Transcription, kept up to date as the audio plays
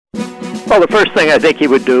Well, the first thing I think he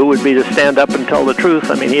would do would be to stand up and tell the truth.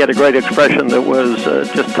 I mean, he had a great expression that was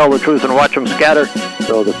just tell the truth and watch them scatter.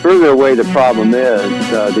 So the further away the problem is,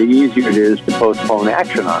 the easier it is to postpone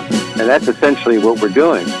action on it. And that's essentially what we're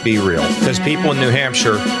doing. Be real. Because people in New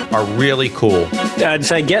Hampshire are really cool. I'd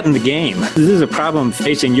say get in the game. This is a problem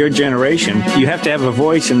facing your generation. You have to have a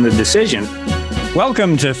voice in the decision.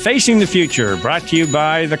 Welcome to Facing the Future, brought to you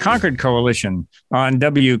by the Concord Coalition on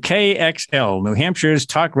WKXL, New Hampshire's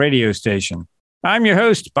talk radio station. I'm your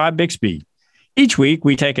host, Bob Bixby. Each week,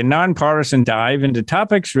 we take a nonpartisan dive into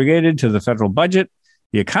topics related to the federal budget,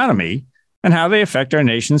 the economy, and how they affect our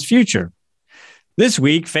nation's future. This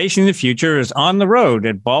week, Facing the Future is on the road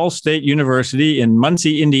at Ball State University in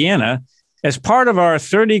Muncie, Indiana, as part of our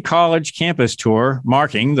 30 college campus tour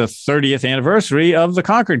marking the 30th anniversary of the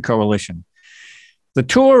Concord Coalition. The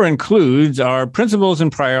tour includes our Principles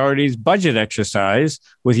and Priorities budget exercise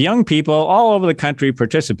with young people all over the country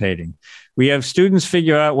participating. We have students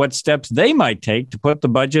figure out what steps they might take to put the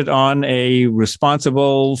budget on a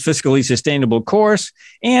responsible, fiscally sustainable course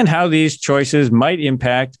and how these choices might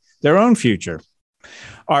impact their own future.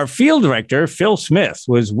 Our field director, Phil Smith,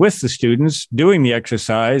 was with the students doing the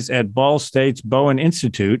exercise at Ball State's Bowen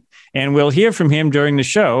Institute, and we'll hear from him during the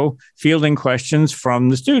show, fielding questions from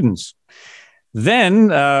the students. Then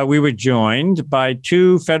we were joined by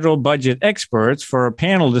two federal budget experts for a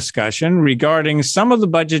panel discussion regarding some of the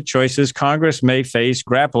budget choices Congress may face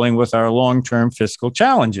grappling with our long-term fiscal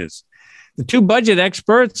challenges. The two budget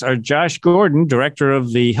experts are Josh Gordon, Director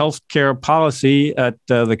of the Healthcare Policy at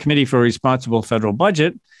the Committee for Responsible Federal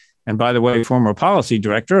Budget, and by the way, former Policy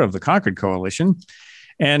Director of the Concord Coalition,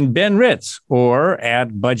 and Ben Ritz, or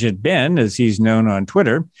 @BudgetBen, as he's known on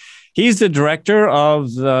Twitter. He's the director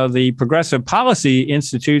of the Progressive Policy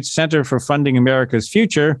Institute's Center for Funding America's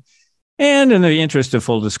Future, and in the interest of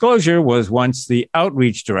full disclosure, was once the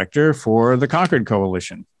outreach director for the Concord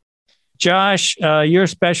Coalition. Josh, your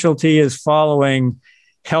specialty is following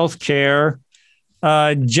healthcare.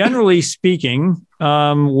 Generally speaking,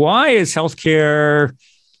 why is healthcare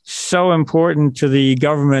so important to the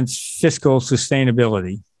government's fiscal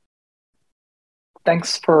sustainability?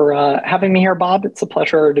 Thanks for having me here, Bob. It's a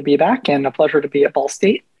pleasure to be back and a pleasure to be at Ball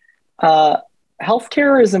State.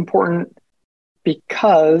 Healthcare is important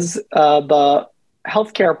because the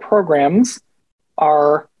healthcare programs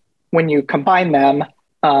are, when you combine them,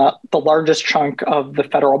 the largest chunk of the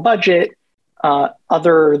federal budget.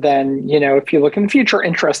 Other than, if you look in the future,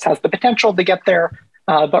 interest has the potential to get there.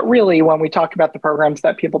 But really, when we talk about the programs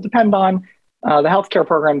that people depend on, the healthcare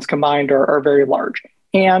programs combined are very large.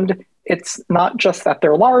 And it's not just that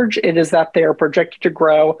they're large, it is that they are projected to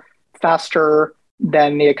grow faster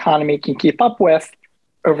than the economy can keep up with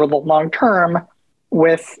over the long term,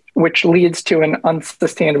 which leads to an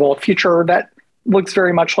unsustainable future that looks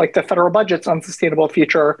very much like the federal budget's unsustainable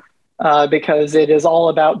future, because it is all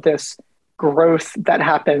about this growth that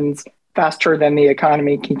happens faster than the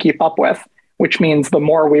economy can keep up with, which means the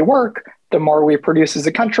more we work, the more we produce as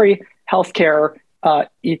a country. Healthcare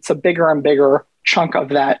eats a bigger and bigger chunk of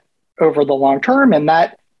that over the long term. And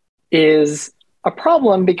that is a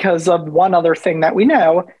problem because of one other thing that we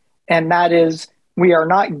know, and that is we are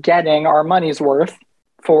not getting our money's worth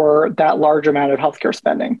for that large amount of healthcare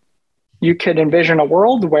spending. You could envision a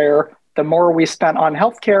world where the more we spent on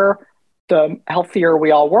healthcare, the healthier we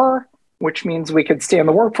all were, which means we could stay in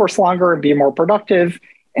the workforce longer and be more productive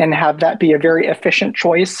and have that be a very efficient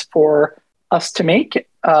choice for us to make.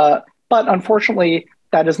 But unfortunately,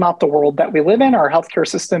 that is not the world that we live in. Our healthcare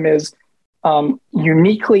system is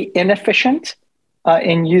uniquely inefficient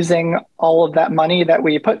in using all of that money that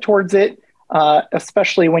we put towards it,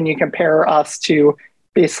 especially when you compare us to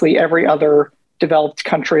basically every other developed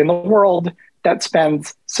country in the world that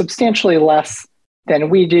spends substantially less than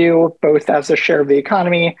we do, both as a share of the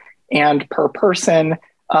economy and per person.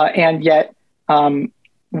 And yet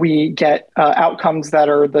we get outcomes that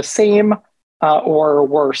are the same or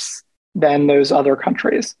worse than those other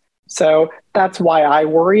countries. So that's why I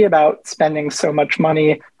worry about spending so much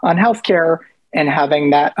money on healthcare and having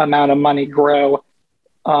that amount of money grow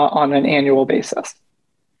on an annual basis.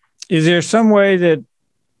 Is there some way that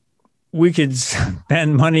we could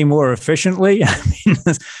spend money more efficiently? I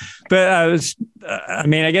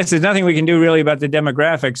guess there's nothing we can do really about the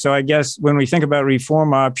demographics. So I guess when we think about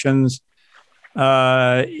reform options,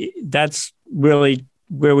 that's really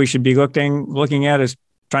where we should be looking at, is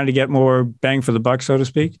trying to get more bang for the buck, so to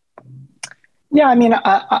speak? Yeah,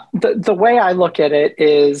 the way I look at it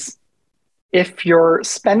is if you're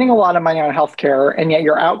spending a lot of money on healthcare and yet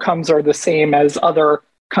your outcomes are the same as other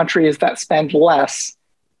countries that spend less,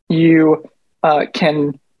 you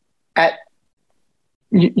can, at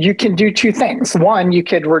you can do two things. One, you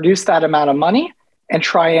could reduce that amount of money and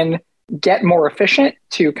try and get more efficient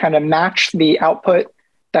to kind of match the output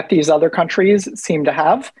that these other countries seem to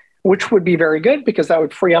have, which would be very good because that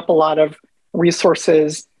would free up a lot of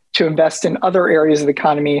resources to invest in other areas of the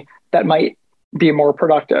economy that might be more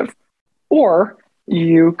productive. Or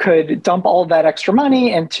you could dump all of that extra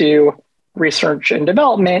money into research and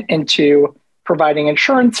development, into providing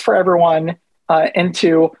insurance for everyone,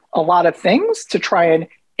 into a lot of things to try and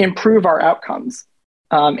improve our outcomes.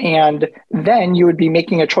 And then you would be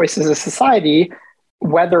making a choice as a society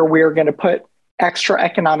whether we're going to put extra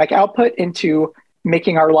economic output into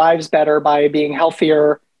making our lives better by being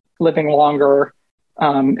healthier, living longer,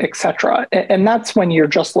 et cetera. And that's when you're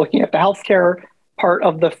just looking at the healthcare part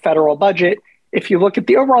of the federal budget. If you look at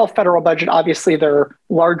the overall federal budget, obviously there are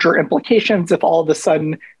larger implications if all of a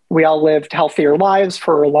sudden we all lived healthier lives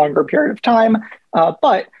for a longer period of time.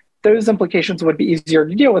 But those implications would be easier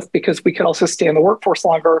to deal with because we could also stay in the workforce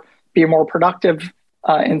longer, be more productive,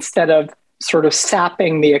 instead of sort of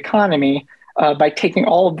sapping the economy by taking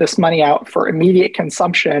all of this money out for immediate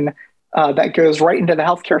consumption that goes right into the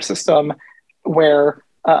healthcare system, where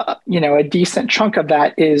a decent chunk of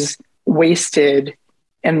that is wasted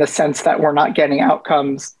in the sense that we're not getting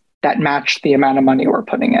outcomes that match the amount of money we're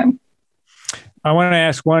putting in. I want to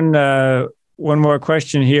ask one more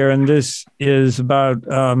question here, and this is about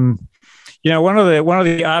one of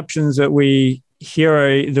the options that we hear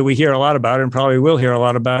a lot about, and probably will hear a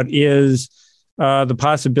lot about, is the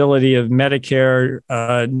possibility of Medicare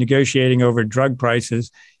negotiating over drug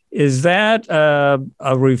prices. Is that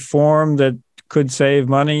a reform that could save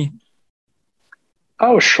money?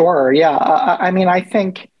 Oh, sure. Yeah. I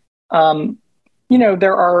think,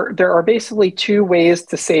 there are basically two ways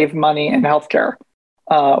to save money in healthcare.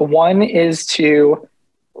 One is to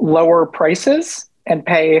lower prices and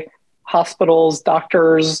pay hospitals,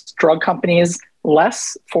 doctors, drug companies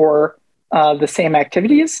less for the same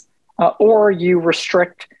activities, or you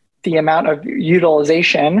restrict the amount of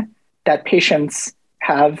utilization that patients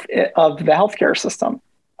have of the healthcare system.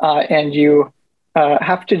 And you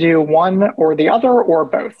have to do one or the other or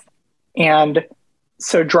both. And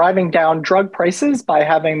so driving down drug prices by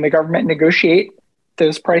having the government negotiate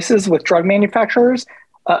those prices with drug manufacturers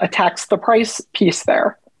attacks the price piece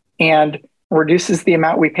there and reduces the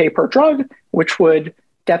amount we pay per drug, which would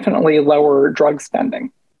definitely lower drug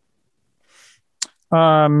spending.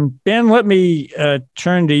 Ben, let me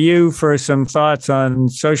turn to you for some thoughts on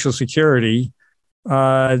Social Security.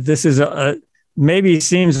 This is maybe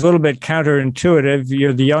seems a little bit counterintuitive.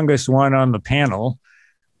 You're the youngest one on the panel,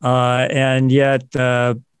 and yet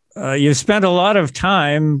you've spent a lot of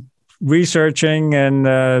time researching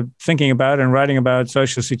and thinking about and writing about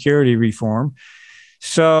Social Security reform.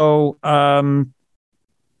 So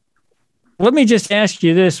let me just ask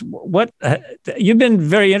you this. You've been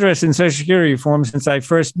very interested in Social Security reform since I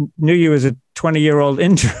first knew you as a 20-year-old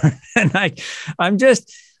intern. And I'm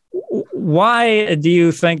just, why do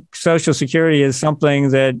you think Social Security is something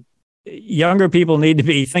that younger people need to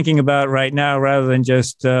be thinking about right now rather than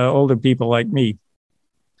just older people like me?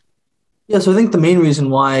 Yeah, so I think the main reason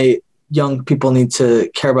why young people need to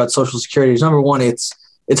care about Social Security is, number one, it's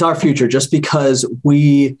our future. Just because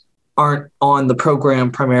we aren't on the program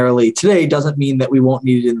primarily today doesn't mean that we won't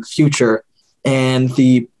need it in the future. And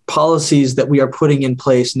the policies that we are putting in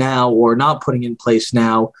place now or not putting in place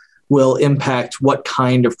now will impact what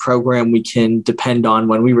kind of program we can depend on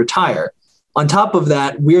when we retire. On top of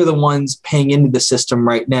that, we're the ones paying into the system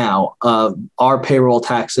right now. Our payroll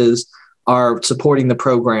taxes are supporting the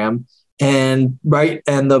program. And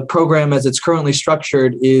the program as it's currently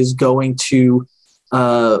structured is going to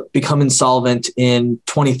become insolvent in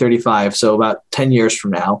 2035, so about 10 years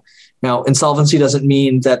from now. Now, insolvency doesn't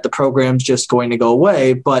mean that the program's just going to go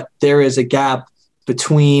away, but there is a gap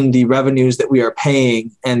between the revenues that we are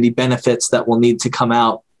paying and the benefits that will need to come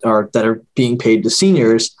out or that are being paid to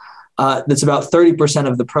seniors. That's about 30%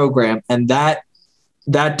 of the program. And that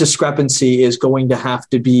discrepancy is going to have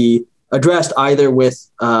to be addressed either with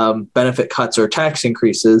benefit cuts or tax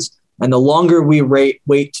increases. And the longer we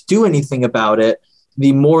wait to do anything about it,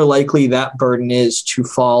 the more likely that burden is to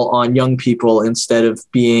fall on young people instead of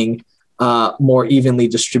being more evenly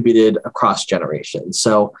distributed across generations.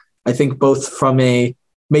 So I think both from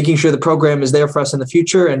making sure the program is there for us in the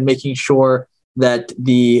future and making sure that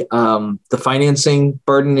the financing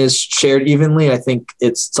burden is shared evenly, I think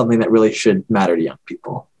it's something that really should matter to young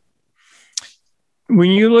people.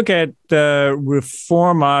 When you look at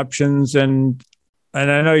reform options, and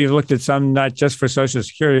I know you've looked at some not just for Social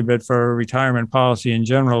Security, but for retirement policy in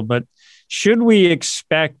general, but should we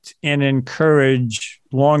expect and encourage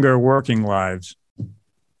longer working lives?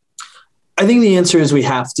 I think the answer is we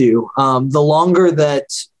have to. The longer that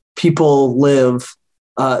people live,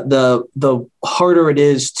 the harder it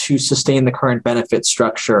is to sustain the current benefit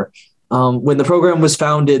structure. When the program was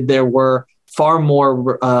founded, there were far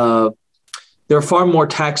more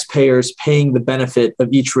taxpayers paying the benefit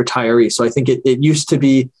of each retiree. So I think it used to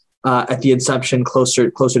be at the inception closer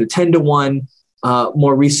to 10-1.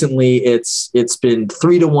 More recently, it's been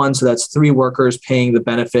 3-1. So that's 3 workers paying the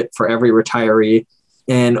benefit for every retiree.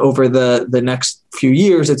 And over the next few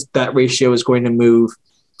years, that ratio is going to move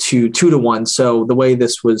to 2-1. So the way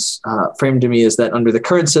this was framed to me is that under the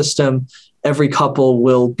current system, every couple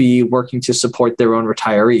will be working to support their own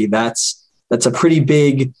retiree. That's a pretty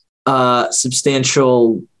big,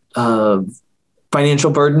 substantial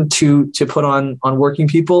financial burden to put on working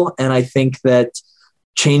people. And I think that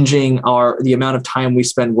changing the amount of time we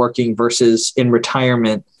spend working versus in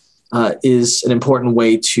retirement is an important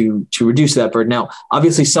way to reduce that burden. Now,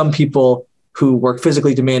 obviously, some people who work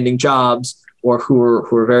physically demanding jobs or who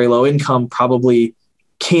are very low income probably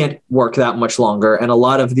can't work that much longer. And a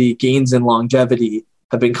lot of the gains in longevity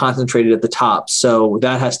have been concentrated at the top. So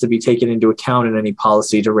that has to be taken into account in any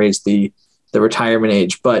policy to raise the retirement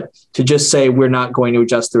age. But to just say we're not going to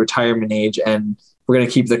adjust the retirement age and we're going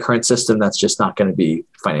to keep the current system, that's just not going to be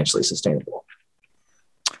financially sustainable.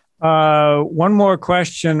 One more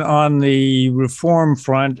question on the reform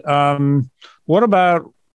front. What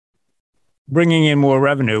about bringing in more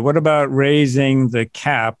revenue? What about raising the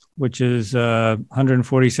cap, which is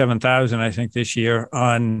 $147,000, I think, this year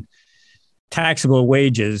on taxable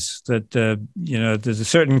wages? That there's a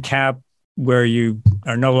certain cap where you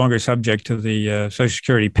are no longer subject to the Social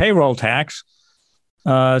Security payroll tax.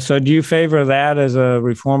 So do you favor that as a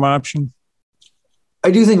reform option? I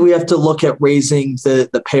do think we have to look at raising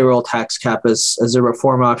the payroll tax cap as a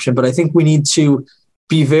reform option, but I think we need to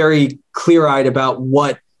be very clear-eyed about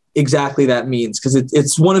what exactly that means, because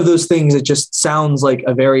it's one of those things that just sounds like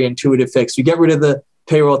a very intuitive fix. You get rid of the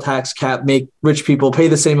payroll tax cap, make rich people pay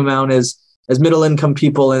the same amount as middle-income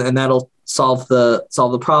people, and that'll solve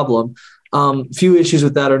the problem. Few issues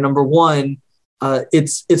with that are, number one,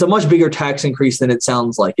 it's a much bigger tax increase than it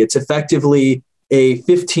sounds like. It's effectively a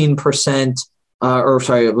 15%, I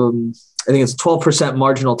think it's a 12%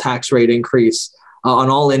 marginal tax rate increase on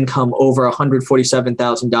all income over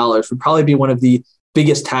 $147,000. Would probably be one of the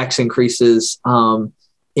biggest tax increases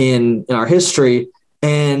in our history.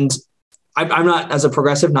 And I'm not, as a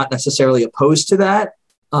progressive, not necessarily opposed to that.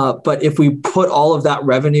 But if we put all of that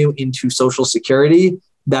revenue into Social Security,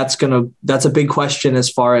 that's a big question as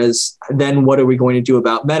far as then what are we going to do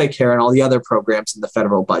about Medicare and all the other programs in the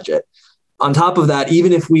federal budget. On top of that,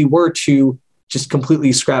 even if we were to just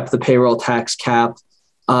completely scrap the payroll tax cap,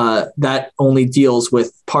 that only deals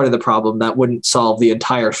with part of the problem. That wouldn't solve the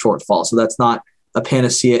entire shortfall. So that's not a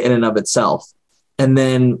panacea in and of itself. And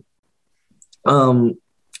then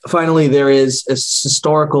finally, there is a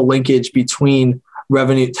historical linkage between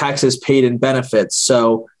revenue, taxes paid, and benefits.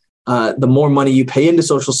 So the more money you pay into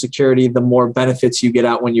Social Security, the more benefits you get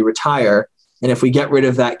out when you retire. And if we get rid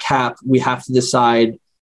of that cap, we have to decide,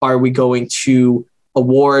 are we going to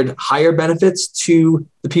award higher benefits to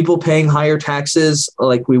the people paying higher taxes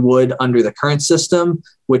like we would under the current system,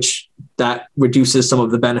 which that reduces some of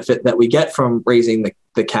the benefit that we get from raising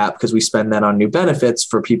the cap because we spend that on new benefits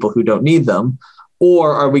for people who don't need them?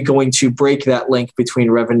 Or are we going to break that link between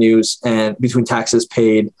revenues and between taxes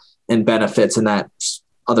paid and benefits? And that's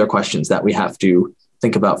other questions that we have to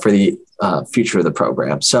think about for the future of the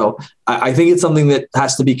program. So I think it's something that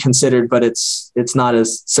has to be considered, but it's not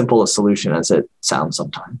as simple a solution as it sounds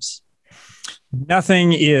sometimes.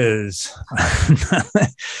 Nothing is.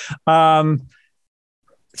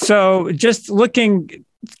 So just looking,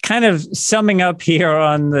 kind of summing up here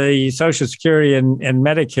on the Social Security and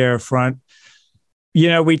Medicare front,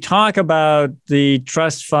 we talk about the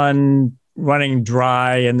trust fund running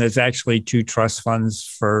dry, and there's actually 2 trust funds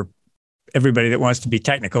for everybody that wants to be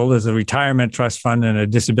technical. There's a retirement trust fund and a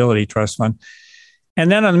disability trust fund. And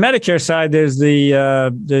then on the Medicare side, there's the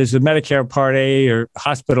Medicare Part A or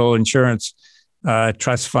hospital insurance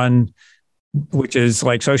trust fund, which is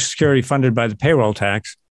like Social Security funded by the payroll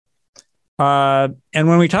tax. And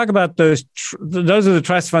when we talk about those are the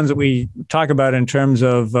trust funds that we talk about in terms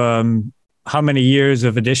of how many years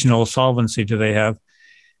of additional solvency do they have.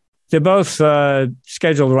 They're both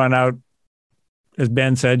scheduled to run out, as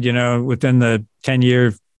Ben said, within the 10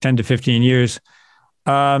 to 15 years.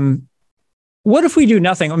 What if we do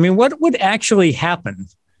nothing? I mean, what would actually happen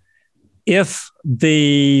if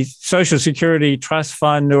the Social Security trust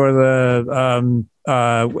fund or the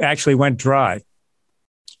actually went dry?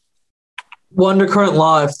 Well, under current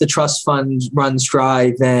law, if the trust fund runs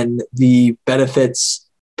dry, then the benefits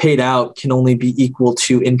paid out can only be equal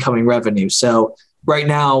to incoming revenue. So right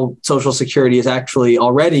now, Social Security is actually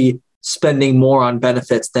already spending more on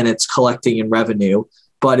benefits than it's collecting in revenue,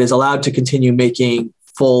 but is allowed to continue making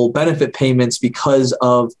full benefit payments because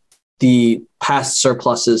of the past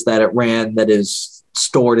surpluses that it ran that is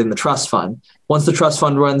stored in the trust fund. Once the trust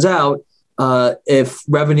fund runs out, if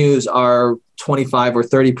revenues are 25 or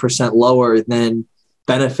 30% lower than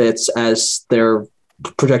benefits as they're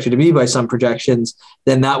projected to be by some projections,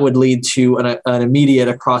 then that would lead to an immediate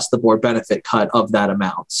across-the-board benefit cut of that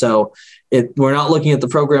amount. So we're not looking at the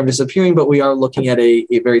program disappearing, but we are looking at a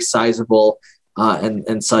very sizable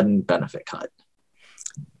and sudden benefit cut.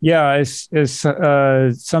 Yeah, as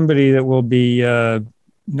somebody that will be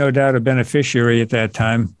no doubt a beneficiary at that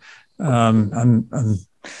time, I'm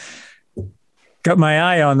got my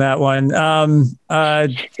eye on that one.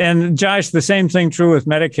 And Josh, the same thing true with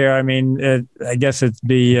Medicare. I mean, I guess it'd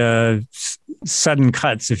be sudden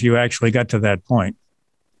cuts if you actually got to that point.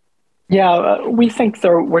 Yeah, we think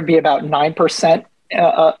there would be about 9%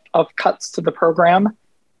 of cuts to the program.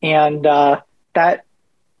 And that,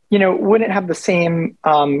 wouldn't have the same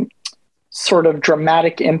sort of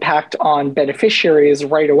dramatic impact on beneficiaries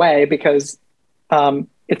right away because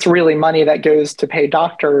it's really money that goes to pay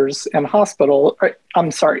doctors and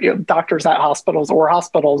doctors at hospitals or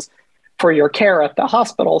hospitals for your care at the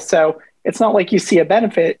hospital. So it's not like you see a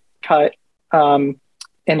benefit cut in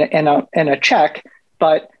a check,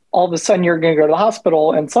 but all of a sudden you're going to go to the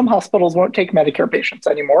hospital, and some hospitals won't take Medicare patients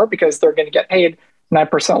anymore because they're going to get paid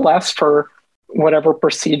 9% less for whatever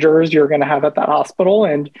procedures you're going to have at that hospital.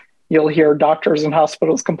 And you'll hear doctors and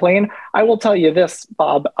hospitals complain. I will tell you this,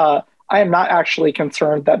 Bob, I am not actually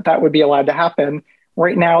concerned that that would be allowed to happen.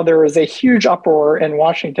 Right now, there is a huge uproar in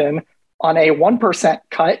Washington on a 1%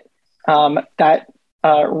 cut that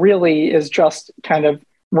really is just kind of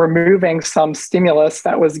removing some stimulus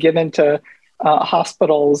that was given to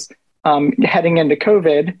hospitals heading into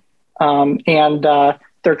COVID. And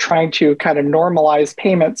they're trying to kind of normalize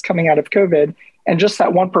payments coming out of COVID. And just that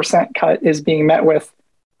 1% cut is being met with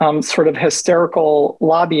sort of hysterical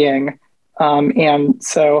lobbying. And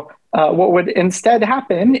so what would instead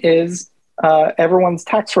happen is everyone's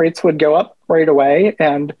tax rates would go up right away.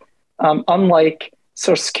 And unlike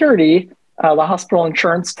Social Security, the hospital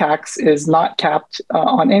insurance tax is not capped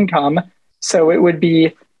on income. So it would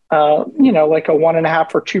be, like a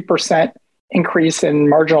 1.5 or 2% increase in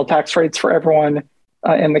marginal tax rates for everyone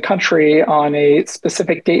in the country on a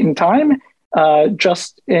specific date and time,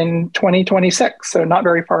 just in 2026. So not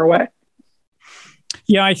very far away.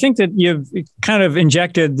 Yeah, I think that you've kind of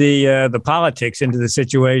injected the politics into the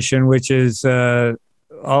situation, which is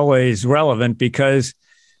always relevant because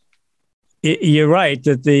you're right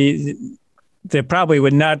that there probably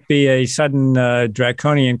would not be a sudden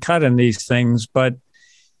draconian cut in these things, but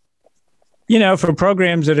for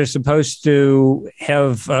programs that are supposed to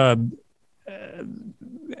have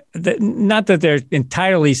not that they're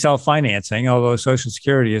entirely self-financing, although Social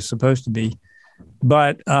Security is supposed to be,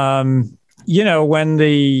 but when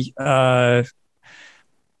the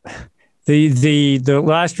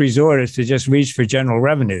last resort is to just reach for general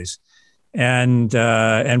revenues and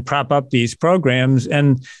prop up these programs,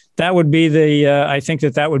 and that would be I think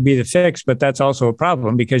that would be the fix, but that's also a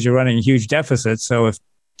problem because you're running huge deficits. So if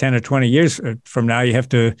 10 or 20 years from now you have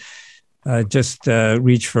to just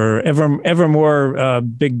reach for ever more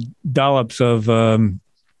big dollops of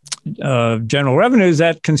general revenues,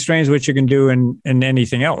 that constrains what you can do in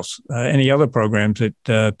anything else, any other programs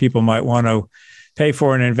that people might want to pay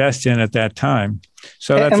for and invest in at that time.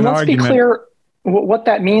 So that's an argument. And let's be clear what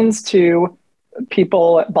that means to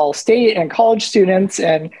people at Ball State and college students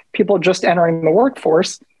and people just entering the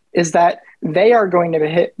workforce is that they are going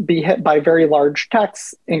to be hit by very large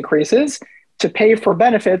tax increases to pay for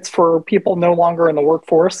benefits for people no longer in the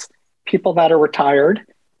workforce, people that are retired,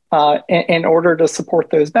 in order to support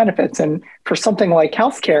those benefits. And for something like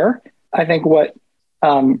healthcare, I think what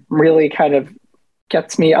really kind of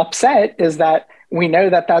gets me upset is that we know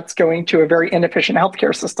that that's going to a very inefficient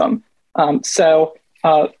healthcare system. So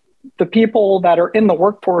the people that are in the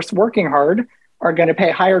workforce working hard are going to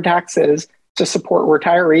pay higher taxes to support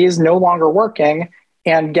retirees no longer working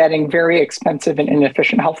and getting very expensive and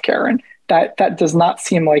inefficient healthcare. And that does not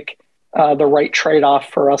seem like the right trade-off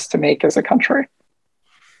for us to make as a country.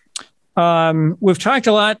 We've talked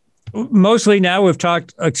a lot. Mostly now we've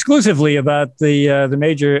talked exclusively about the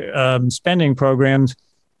major spending programs.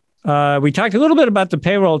 We talked a little bit about the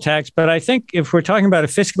payroll tax, but I think if we're talking about a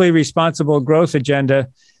fiscally responsible growth agenda,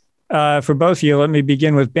 for both of you, let me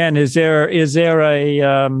begin with Ben. Is there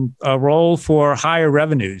a role for higher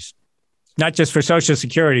revenues, not just for Social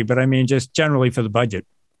Security, but I mean just generally for the budget?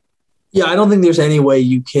 Yeah, I don't think there's any way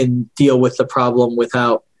you can deal with the problem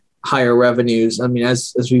without higher revenues. I mean,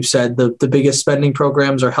 as we've said, the biggest spending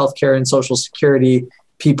programs are healthcare and Social Security.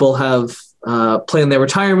 People have planned their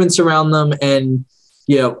retirements around them, and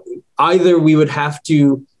either we would have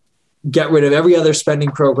to get rid of every other spending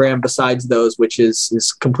program besides those, which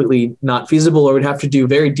is completely not feasible, or we'd have to do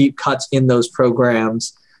very deep cuts in those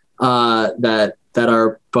programs that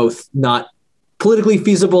are both not politically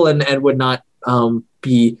feasible and would not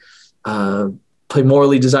be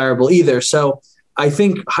morally desirable either. So I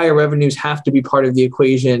think higher revenues have to be part of the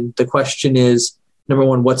equation. The question is, number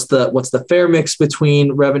one, what's the fair mix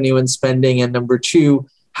between revenue and spending? And number two,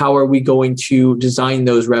 how are we going to design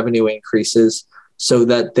those revenue increases so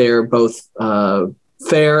that they're both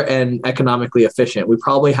fair and economically efficient? We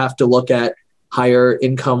probably have to look at higher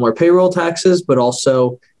income or payroll taxes, but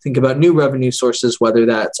also think about new revenue sources, whether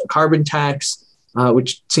that's a carbon tax,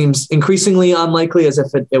 which seems increasingly unlikely, as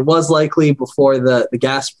if it was likely before the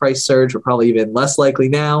gas price surge, or probably even less likely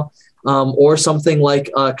now, or something like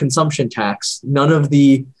a consumption tax. None of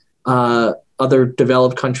the other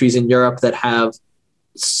developed countries in Europe that have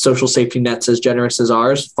social safety nets as generous as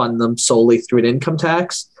ours fund them solely through an income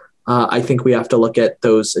tax. I think we have to look at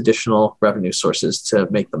those additional revenue sources to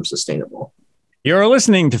make them sustainable. You're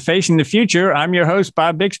listening to Facing the Future. I'm your host,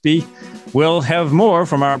 Bob Bixby. We'll have more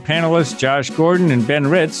from our panelists, Josh Gordon and Ben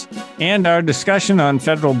Ritz, and our discussion on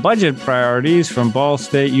federal budget priorities from Ball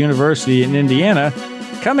State University in Indiana,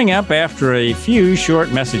 coming up after a few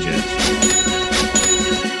short messages.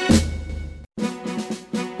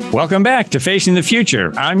 Welcome back to Facing the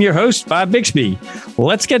Future. I'm your host, Bob Bixby.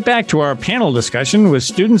 Let's get back to our panel discussion with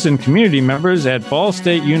students and community members at Ball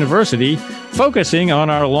State University, focusing on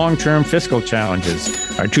our long-term fiscal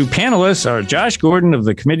challenges. Our two panelists are Josh Gordon of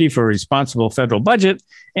the Committee for Responsible Federal Budget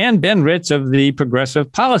and Ben Ritz of the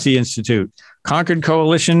Progressive Policy Institute. Concord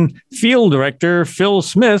Coalition Field Director Phil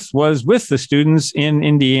Smith was with the students in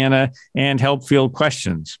Indiana and helped field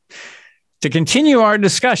questions. To continue our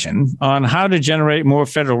discussion on how to generate more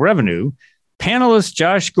federal revenue, panelist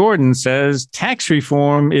Josh Gordon says tax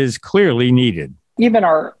reform is clearly needed. Even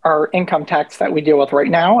our income tax that we deal with right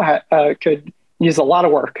now could use a lot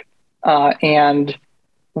of work. And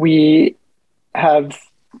we have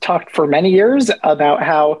talked for many years about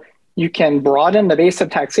how you can broaden the base of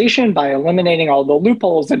taxation by eliminating all the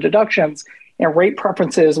loopholes and deductions and rate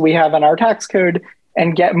preferences we have in our tax code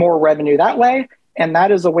and get more revenue that way. And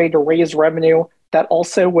that is a way to raise revenue that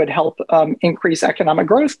also would help increase economic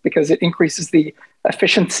growth because it increases the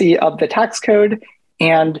efficiency of the tax code.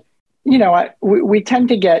 And, we tend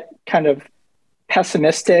to get kind of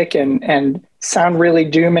pessimistic and sound really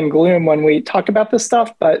doom and gloom when we talk about this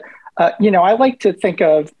stuff. But, I like to think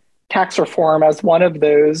of tax reform as one of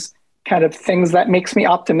those kind of things that makes me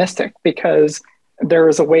optimistic because there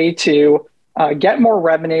is a way to get more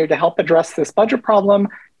revenue to help address this budget problem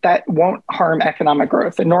that won't harm economic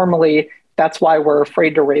growth. And normally that's why we're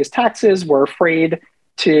afraid to raise taxes. We're afraid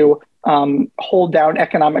to hold down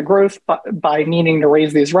economic growth by needing to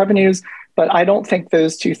raise these revenues. But I don't think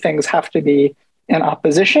those two things have to be in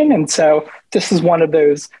opposition. And so this is one of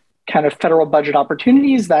those kind of federal budget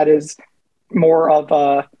opportunities that is more of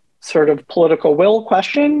a sort of political will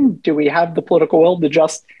question. Do we have the political will to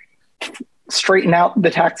just straighten out the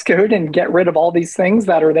tax code and get rid of all these things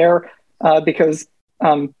that are there because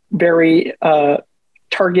very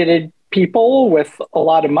targeted people with a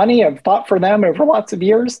lot of money have fought for them over lots of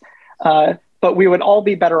years. But we would all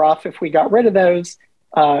be better off if we got rid of those,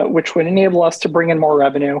 which would enable us to bring in more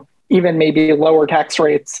revenue, even maybe lower tax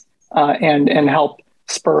rates and help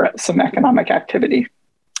spur some economic activity.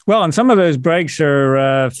 Well, and some of those breaks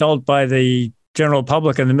are felt by the general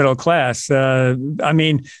public and the middle class. I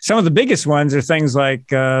mean, some of the biggest ones are things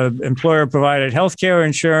like employer-provided healthcare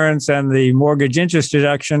insurance and the mortgage interest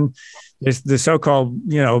deduction, the so-called,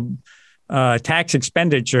 tax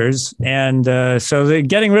expenditures. And so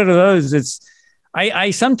getting rid of those,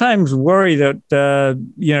 I sometimes worry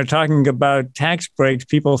that, talking about tax breaks,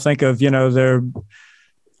 people think of, they're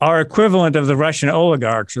our equivalent of the Russian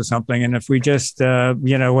oligarchs or something. And if we just,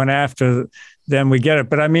 went after them, we get it.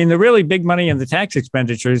 But I mean, the really big money in the tax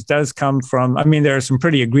expenditures does come from, there are some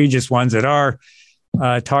pretty egregious ones that are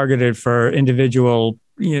targeted for individual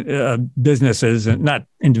businesses, and not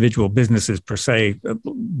individual businesses per se,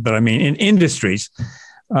 but in industries.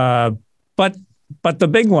 But the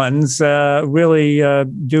big ones really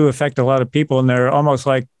do affect a lot of people, and they're almost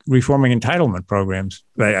like reforming entitlement programs.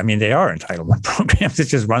 They are entitlement programs. It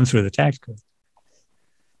just runs through the tax code.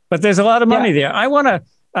 but there's a lot of money there.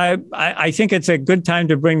 I think it's a good time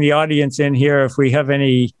to bring the audience in here if we have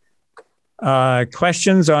any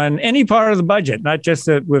questions on any part of the budget, not just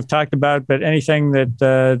that we've talked about, but anything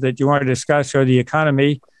that you want to discuss or the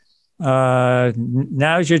economy.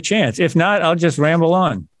 Now's your chance. If not, I'll just ramble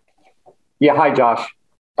on. Yeah. Hi, Josh.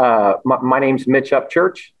 My name's Mitch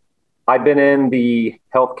Upchurch. I've been in the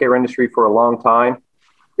healthcare industry for a long time,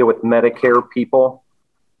 deal with Medicare people.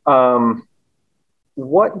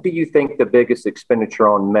 What do you think the biggest expenditure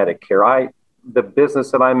on Medicare? The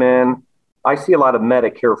business that I'm in, I see a lot of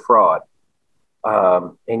Medicare fraud.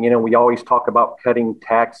 And, we always talk about cutting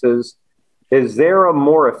taxes. Is there a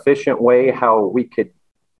more efficient way how we could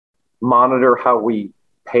monitor how we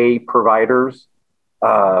pay providers?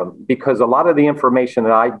 Because a lot of the information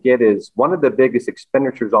that I get is one of the biggest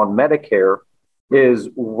expenditures on Medicare is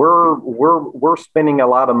we're spending a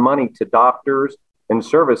lot of money to doctors and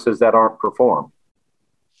services that aren't performed.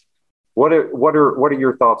 What are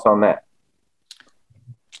your thoughts on that?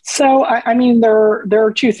 So, there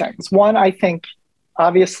are two things. One, I think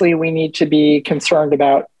obviously we need to be concerned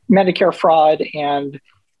about Medicare fraud and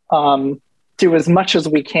do as much as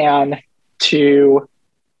we can to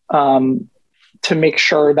make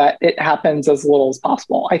sure that it happens as little as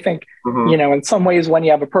possible. I think, in some ways, when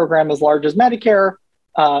you have a program as large as Medicare,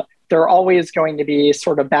 there are always going to be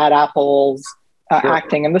sort of bad apples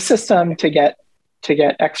acting in the system to get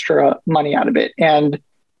extra money out of it. And,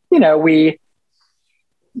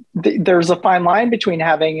 there's a fine line between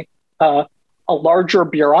having a larger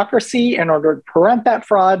bureaucracy in order to prevent that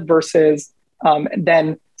fraud versus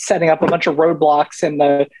then setting up a bunch of roadblocks in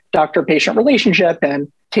the doctor-patient relationship and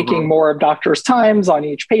taking more of doctors' times on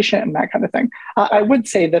each patient and that kind of thing. I would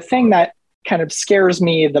say the thing that kind of scares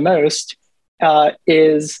me the most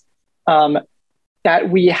is that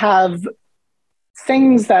we have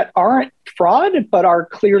things that aren't fraud, but are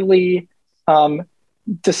clearly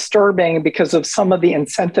disturbing because of some of the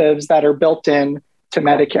incentives that are built in to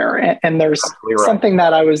Medicare. And there's something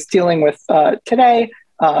that I was dealing with today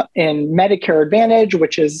in Medicare Advantage,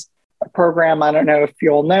 which is a program, I don't know if you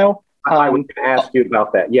all know. I was going to ask you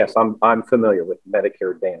about that. Yes, I'm familiar with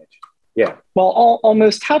Medicare Advantage. Yeah. Well,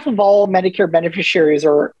 almost half of all Medicare beneficiaries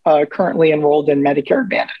are currently enrolled in Medicare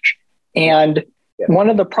Advantage. And one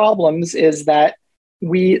of the problems is that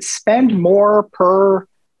we spend more per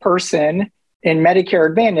person in Medicare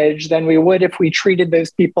Advantage than we would if we treated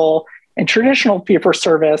those people in traditional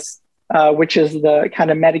fee-for-service, which is the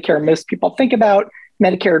kind of Medicare most people think about.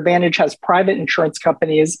 Medicare Advantage has private insurance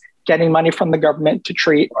companies getting money from the government to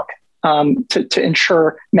treat, to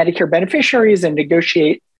insure Medicare beneficiaries and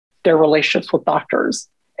negotiate their relationships with doctors.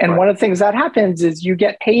 And one of the things that happens is you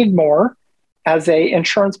get paid more as a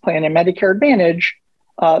insurance plan in Medicare Advantage,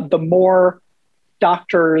 the more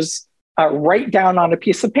doctors write down on a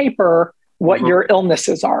piece of paper what your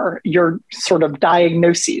illnesses are, your sort of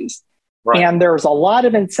diagnoses. Right. And there's a lot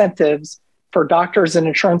of incentives for doctors and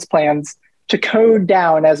insurance plans to code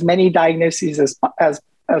down as many diagnoses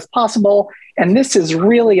as possible. And this is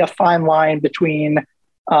really a fine line between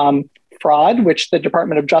fraud, which the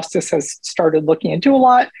Department of Justice has started looking into a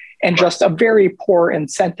lot, and just a very poor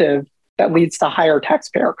incentive that leads to higher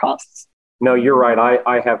taxpayer costs. No, you're right.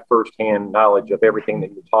 I have firsthand knowledge of everything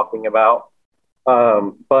that you're talking about.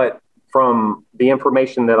 But from the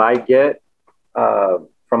information that I get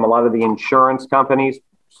from a lot of the insurance companies,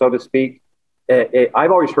 so to speak,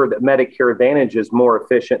 I've always heard that Medicare Advantage is more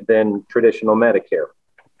efficient than traditional Medicare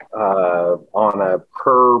on a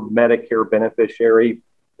per Medicare beneficiary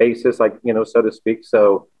basis, so to speak.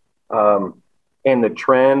 So, and the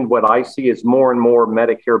trend, what I see is more and more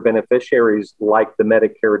Medicare beneficiaries like the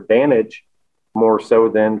Medicare Advantage more so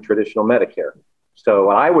than traditional Medicare. So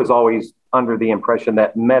I was always under the impression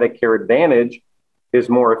that Medicare Advantage is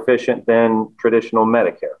more efficient than traditional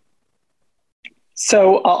Medicare.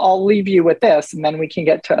 So I'll leave you with this, and then we can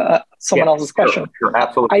get to someone else's question. Sure,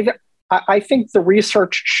 absolutely. I think the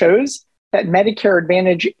research shows that Medicare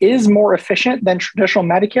Advantage is more efficient than traditional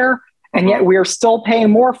Medicare, and yet we are still paying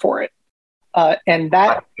more for it. And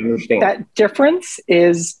that difference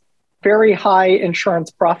is very high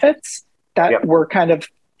insurance profits that we're kind of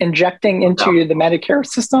injecting into the Medicare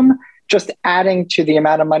system, just adding to the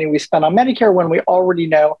amount of money we spend on Medicare when we already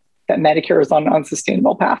know that Medicare is on an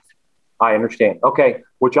unsustainable path. I understand. Okay.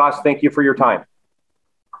 Well, Josh, thank you for your time.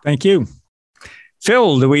 Thank you.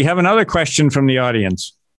 Phil, do we have another question from the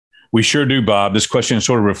audience? We sure do, Bob. This question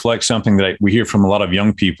sort of reflects something that we hear from a lot of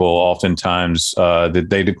young people oftentimes, that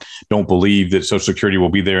they don't believe that Social Security will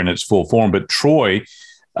be there in its full form. But Troy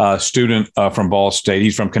student from Ball State.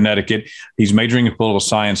 He's from Connecticut. He's majoring in political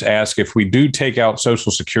science. Asks, if we do take out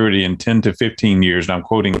Social Security in 10 to 15 years, and I'm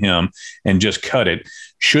quoting him, and just cut it,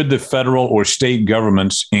 should the federal or state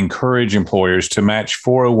governments encourage employers to match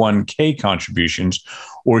 401k contributions,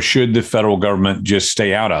 or should the federal government just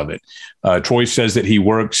stay out of it? Troy says that he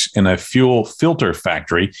works in a fuel filter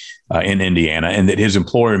factory in Indiana, and that his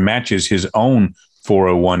employer matches his own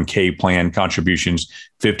 401k plan contributions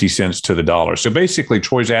 50 cents to the dollar. So basically,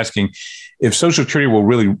 Troy's asking if Social Security will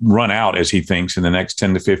really run out, as he thinks, in the next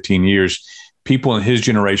 10 to 15 years, people in his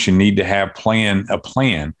generation need to have a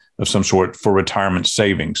plan of some sort for retirement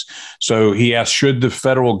savings. So he asked, should the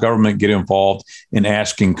federal government get involved in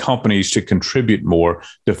asking companies to contribute more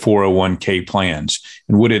to 401k plans?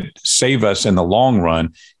 And would it save us in the long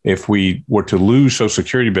run if we were to lose Social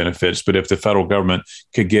Security benefits, but if the federal government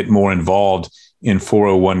could get more involved in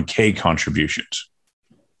 401k contributions?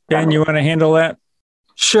 Dan, you want to handle that?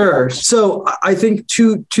 Sure. So I think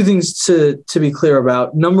two things to be clear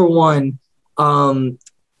about. Number one,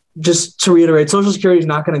 just to reiterate, Social Security is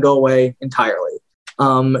not going to go away entirely.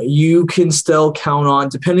 You can still count on,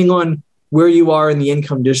 depending on where you are in the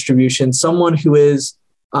income distribution, someone who is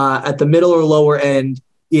at the middle or lower end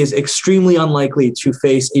is extremely unlikely to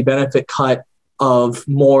face a benefit cut of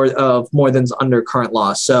more than's under current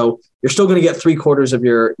law. So you're still going to get 3/4 of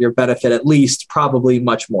your benefit, at least, probably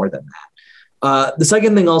much more than that. The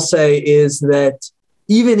second thing I'll say is that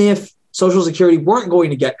even if Social Security weren't going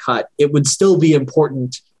to get cut, it would still be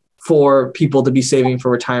important for people to be saving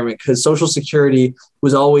for retirement, because Social Security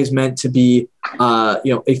was always meant to be,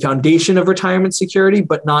 a foundation of retirement security,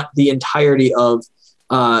 but not the entirety of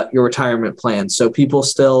your retirement plan. So people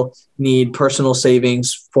still need personal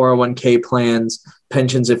savings, 401k plans,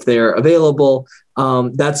 pensions if they're available.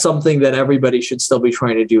 That's something that everybody should still be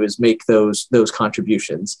trying to do, is make those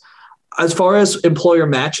contributions. As far as employer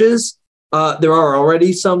matches, there are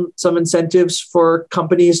already some incentives for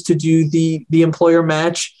companies to do the employer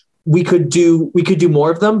match. We could do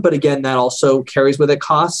more of them, but again, that also carries with it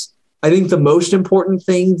costs. I think the most important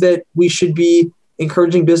thing that we should be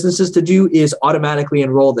encouraging businesses to do is automatically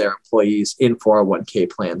enroll their employees in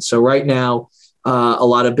 401k plans. So right now, a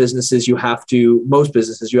lot of businesses, most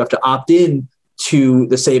businesses, you have to opt in to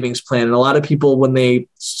the savings plan. And a lot of people, when they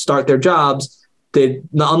start their jobs,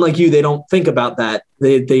 unlike you, they don't think about that.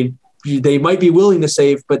 They might be willing to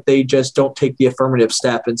save, but they just don't take the affirmative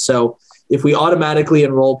step. And so if we automatically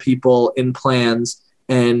enroll people in plans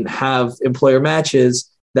and have employer matches,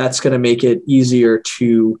 that's going to make it easier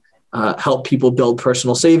to help people build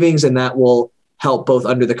personal savings. And that will help both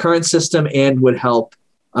under the current system and would help,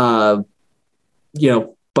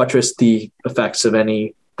 buttress the effects of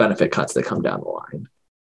any benefit cuts that come down the line.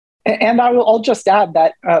 And I'll just add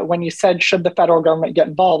that when you said, should the federal government get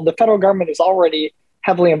involved, the federal government is already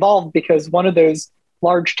heavily involved, because one of those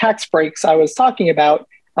large tax breaks I was talking about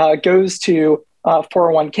goes to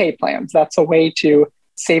 401k plans. That's a way to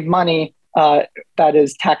save money that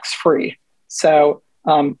is tax-free. So,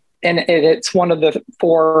 and it's one of the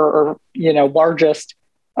four largest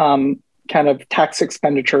kind of tax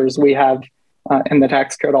expenditures we have in the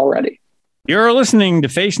tax code already. You're listening to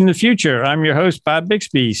Facing the Future. I'm your host, Bob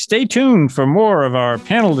Bixby. Stay tuned for more of our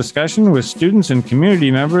panel discussion with students and community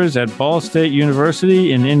members at Ball State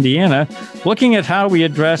University in Indiana, looking at how we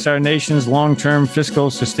address our nation's long-term fiscal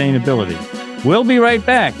sustainability. We'll be right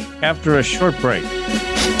back after a short break.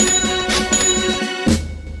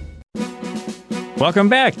 Welcome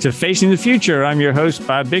back to Facing the Future. I'm your host,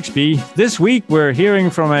 Bob Bixby. This week, we're hearing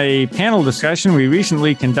from a panel discussion we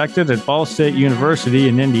recently conducted at Ball State University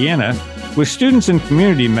in Indiana with students and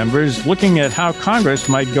community members looking at how Congress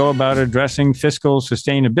might go about addressing fiscal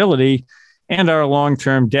sustainability and our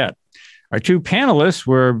long-term debt. Our two panelists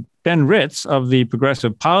were Ben Ritz of the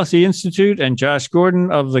Progressive Policy Institute and Josh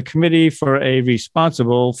Gordon of the Committee for a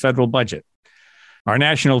Responsible Federal Budget. Our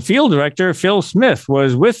National Field Director, Phil Smith,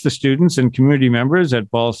 was with the students and community members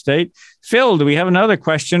at Ball State. Phil, do we have another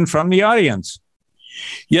question from the audience?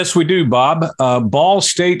 Yes, we do, Bob. Ball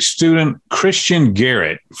State student Christian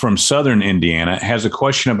Garrett from Southern Indiana has a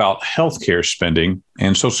question about healthcare spending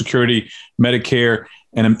and Social Security, Medicare,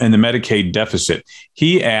 and the Medicaid deficit.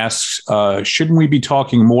 He asks, shouldn't we be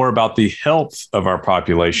talking more about the health of our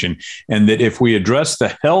population, and that if we address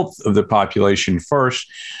the health of the population first,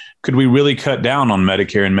 could we really cut down on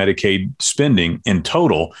Medicare and Medicaid spending in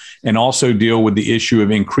total, and also deal with the issue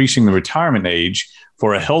of increasing the retirement age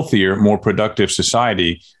for a healthier, more productive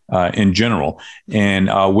society in general? And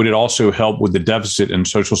would it also help with the deficit in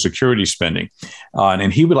Social Security spending?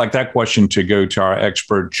 And he would like that question to go to our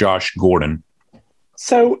expert, Josh Gordon.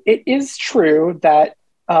 So it is true that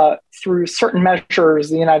through certain measures,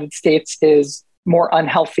 the United States is more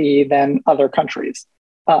unhealthy than other countries.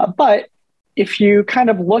 But if you kind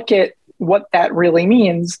of look at what that really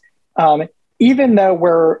means, even though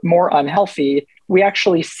we're more unhealthy, we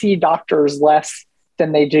actually see doctors less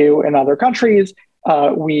than they do in other countries.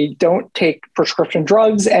 We don't take prescription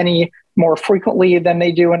drugs any more frequently than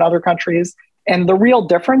they do in other countries. And the real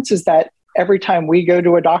difference is that every time we go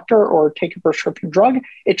to a doctor or take a prescription drug,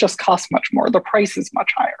 it just costs much more. The price is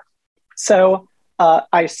much higher. So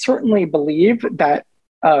I certainly believe that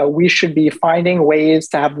we should be finding ways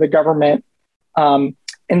to have the government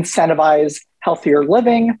incentivize healthier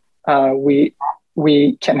living.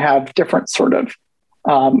 We can have different sort of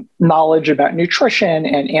knowledge about nutrition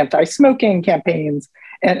and anti-smoking campaigns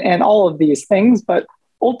and all of these things. But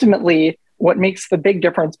ultimately, what makes the big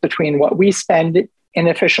difference between what we spend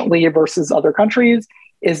inefficiently versus other countries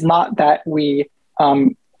is not that we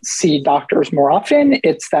see doctors more often.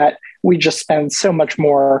 It's that we just spend so much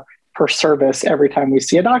more per service every time we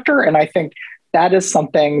see a doctor. And I think that is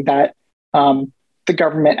something that the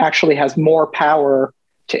government actually has more power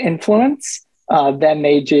to influence than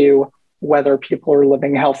they do whether people are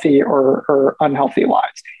living healthy or unhealthy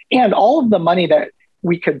lives. And all of the money that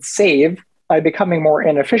we could save by becoming more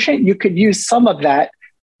inefficient, you could use some of that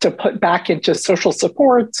to put back into social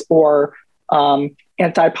supports or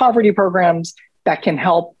anti-poverty programs that can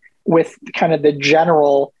help with kind of the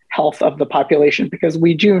general health of the population, because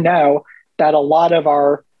we do know that a lot of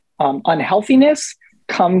our unhealthiness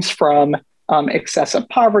comes from excessive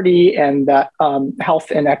poverty and that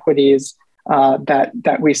health inequities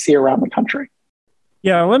that we see around the country.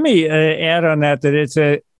 Yeah, let me add on that it's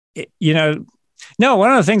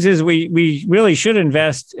one of the things is we really should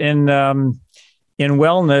invest in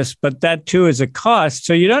wellness, but that too is a cost.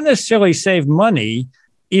 So you don't necessarily save money,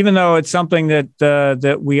 even though it's something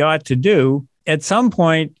that we ought to do. At some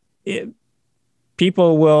point,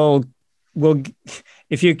 people will,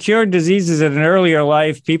 if you cure diseases at an earlier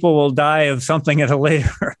life, people will die of something at a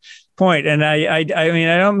later point. And I mean,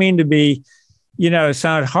 I don't mean to be,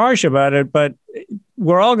 sound harsh about it, but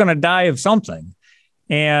we're all going to die of something.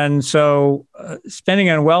 And so spending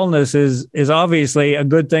on wellness is obviously a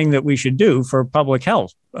good thing that we should do for public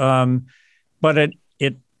health. But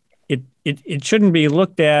it shouldn't be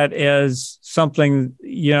looked at as something,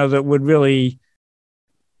 that would really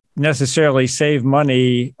necessarily save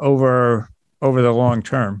money over the long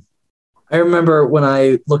term. I remember when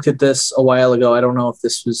I looked at this a while ago, I don't know if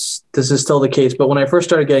this is still the case, but when I first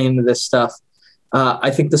started getting into this stuff,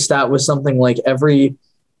 I think the stat was something like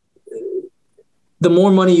the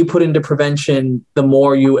more money you put into prevention, the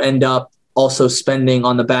more you end up also spending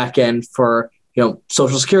on the back end for,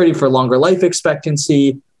 Social Security, for longer life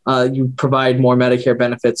expectancy. You provide more Medicare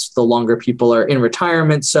benefits the longer people are in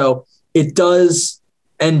retirement. So it does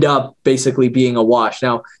end up basically being a wash.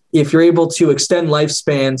 Now, if you're able to extend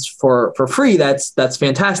lifespans for free, that's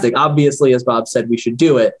fantastic. Obviously, as Bob said, we should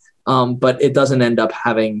do it. But it doesn't end up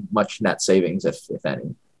having much net savings, if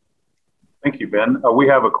any. Thank you, Ben. We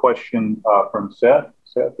have a question from Seth.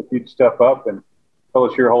 Seth, if you'd step up and tell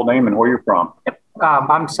us your whole name and where you're from. Yep.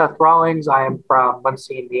 I'm Seth Rawlings. I am from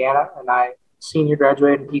Muncie, Indiana, and I senior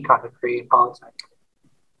graduated econ degree in poli-sci.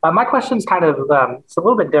 My question is kind of, it's a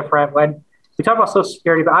little bit different. When we talk about Social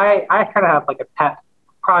Security, but I kind of have like a pet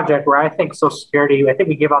project where I think Social Security, I think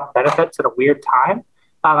we give out benefits at a weird time.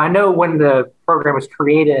 I know when the program was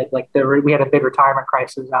created, we had a big retirement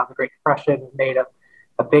crisis out of the Great Depression and made a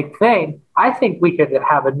big thing. I think we could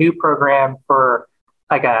have a new program for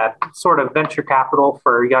like a sort of venture capital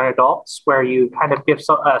for young adults where you kind of give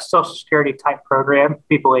a Social Security type program for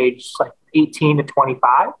people aged like 18 to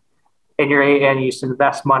 25, and you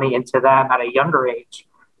invest money into them at a younger age.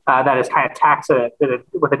 That is kind of taxed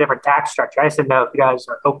with a different tax structure. I just didn't know if you guys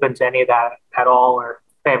are open to any of that at all, or if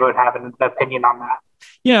they would have an opinion on that.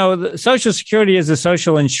 The Social Security is a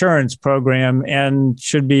social insurance program and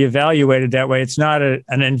should be evaluated that way. It's not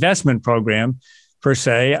an investment program per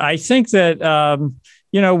se. I think that,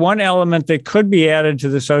 one element that could be added to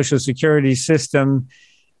the Social Security system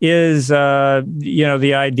is,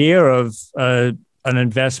 the idea of an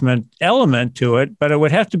investment element to it, but it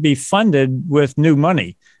would have to be funded with new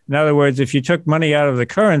money. In other words, if you took money out of the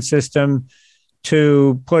current system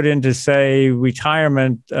to put into, say,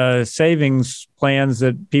 retirement savings plans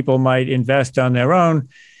that people might invest on their own,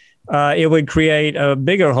 it would create a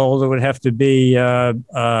bigger hole that would have to be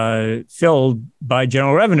filled by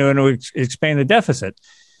general revenue, and it would expand the deficit.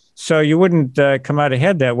 So you wouldn't come out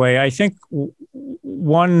ahead that way. I think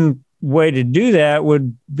one way to do that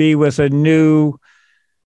would be with a new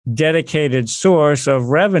dedicated source of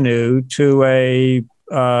revenue to a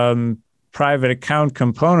private account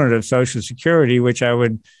component of Social Security, which I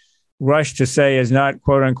would rush to say is not,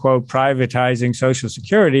 quote unquote, privatizing Social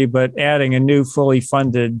Security, but adding a new fully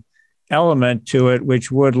funded element to it,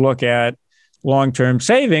 which would look at long-term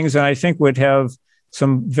savings, and I think would have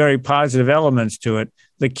some very positive elements to it.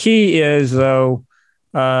 The key is, though,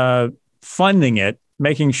 funding it,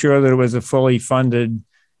 making sure that it was a fully funded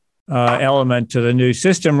element to the new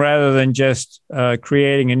system rather than just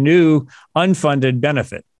creating a new unfunded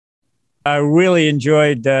benefit. I really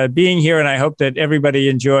enjoyed being here, and I hope that everybody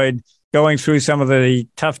enjoyed going through some of the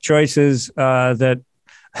tough choices that,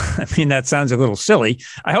 I mean, that sounds a little silly.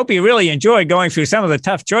 I hope you really enjoyed going through some of the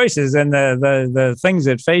tough choices and the things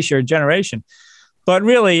that face your generation. But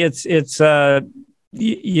really, it's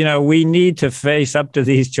we need to face up to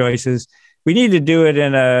these choices. We need to do it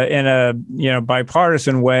in a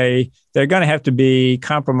bipartisan way. There are going to have to be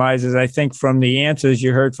compromises. I think from the answers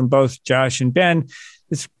you heard from both Josh and Ben,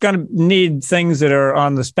 it's going to need things that are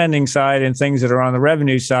on the spending side and things that are on the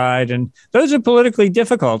revenue side, and those are politically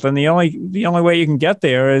difficult. And the only way you can get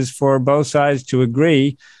there is for both sides to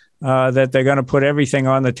agree that they're going to put everything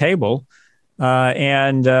on the table. There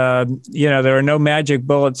are no magic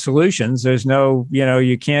bullet solutions. There's no,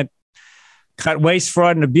 you can't cut waste,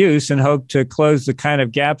 fraud, and abuse and hope to close the kind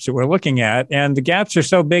of gaps that we're looking at. And the gaps are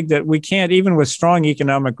so big that we can't, even with strong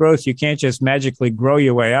economic growth, you can't just magically grow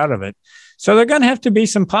your way out of it. So there are going to have to be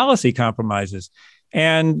some policy compromises.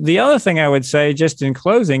 And the other thing I would say, just in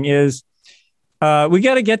closing, is we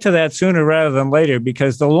got to get to that sooner rather than later,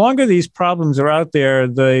 because the longer these problems are out there,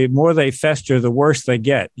 the more they fester, the worse they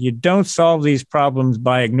get. You don't solve these problems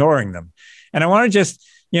by ignoring them. And I want to just,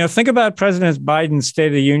 think about President Biden's State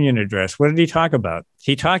of the Union address. What did he talk about?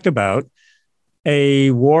 He talked about a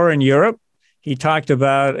war in Europe. He talked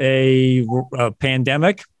about a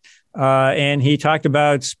pandemic. And he talked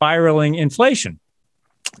about spiraling inflation.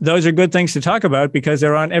 Those are good things to talk about because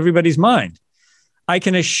they're on everybody's mind. I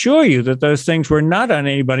can assure you that those things were not on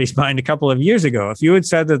anybody's mind a couple of years ago. If you had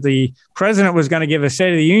said that the president was going to give a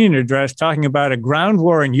State of the Union address talking about a ground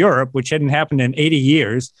war in Europe, which hadn't happened in 80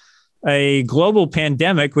 years, a global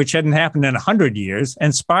pandemic, which hadn't happened in 100 years,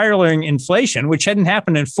 and spiraling inflation, which hadn't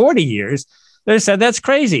happened in 40 years, they said, that's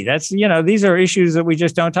crazy. That's, these are issues that we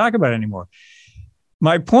just don't talk about anymore.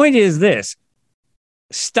 My point is this: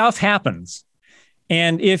 stuff happens.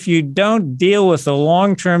 And if you don't deal with the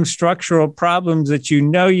long-term structural problems that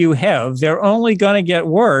you have, they're only going to get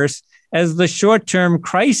worse as the short-term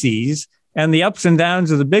crises and the ups and downs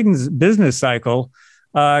of the business cycle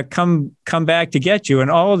come back to get you. And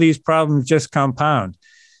all of these problems just compound.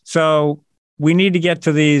 So we need to get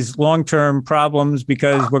to these long-term problems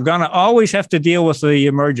because we're going to always have to deal with the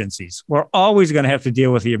emergencies. We're always going to have to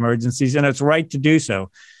deal with the emergencies, and it's right to do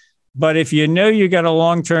so. But if you got a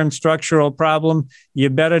long-term structural problem,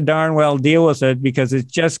 you better darn well deal with it because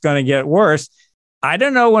it's just going to get worse. I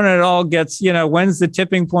don't know when it all gets, when's the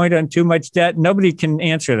tipping point on too much debt? Nobody can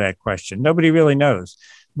answer that question. Nobody really knows.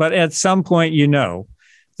 But at some point,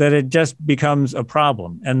 that it just becomes a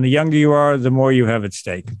problem. And the younger you are, the more you have at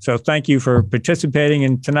stake. So thank you for participating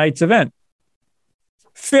in tonight's event.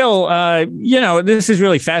 Phil, this is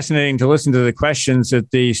really fascinating to listen to the questions that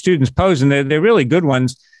the students pose, and they're really good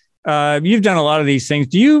ones. You've done a lot of these things.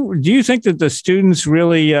 Do you think that the students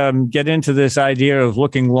really get into this idea of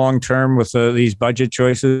looking long-term with these budget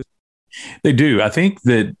choices? They do. I think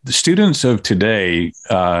that the students of today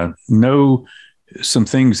know some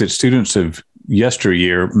things that students of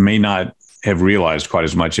yesteryear may not have realized quite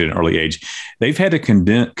as much at an early age. They've had to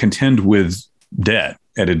contend with debt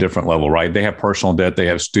at a different level, right? They have personal debt, they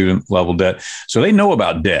have student level debt. So they know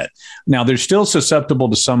about debt. Now, they're still susceptible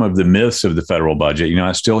to some of the myths of the federal budget.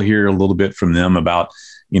 I still hear a little bit from them about,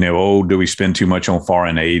 do we spend too much on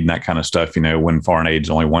foreign aid and that kind of stuff, when foreign aid is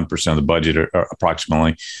only 1% of the budget or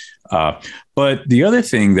approximately. But the other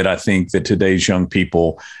thing that I think that today's young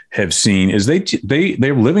people have seen is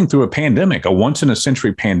they're living through a pandemic, a once in a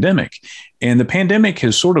century pandemic. And the pandemic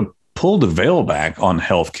has sort of pulled the veil back on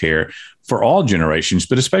healthcare for all generations,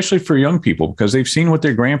 but especially for young people, because they've seen what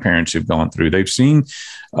their grandparents have gone through. They've seen,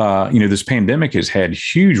 this pandemic has had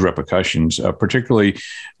huge repercussions, particularly,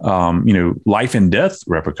 life and death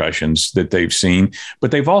repercussions that they've seen,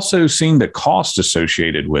 but they've also seen the cost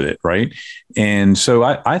associated with it, right? And so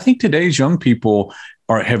I think today's young people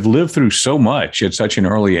have lived through so much at such an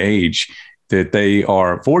early age that they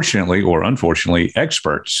are, fortunately or unfortunately,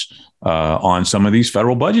 experts on some of these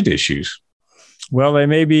federal budget issues. Well, they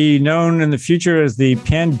may be known in the future as the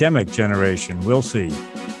pandemic generation. We'll see.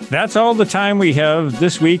 That's all the time we have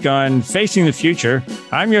this week on Facing the Future.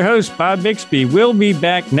 I'm your host, Bob Bixby. We'll be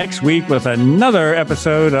back next week with another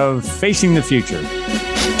episode of Facing the Future.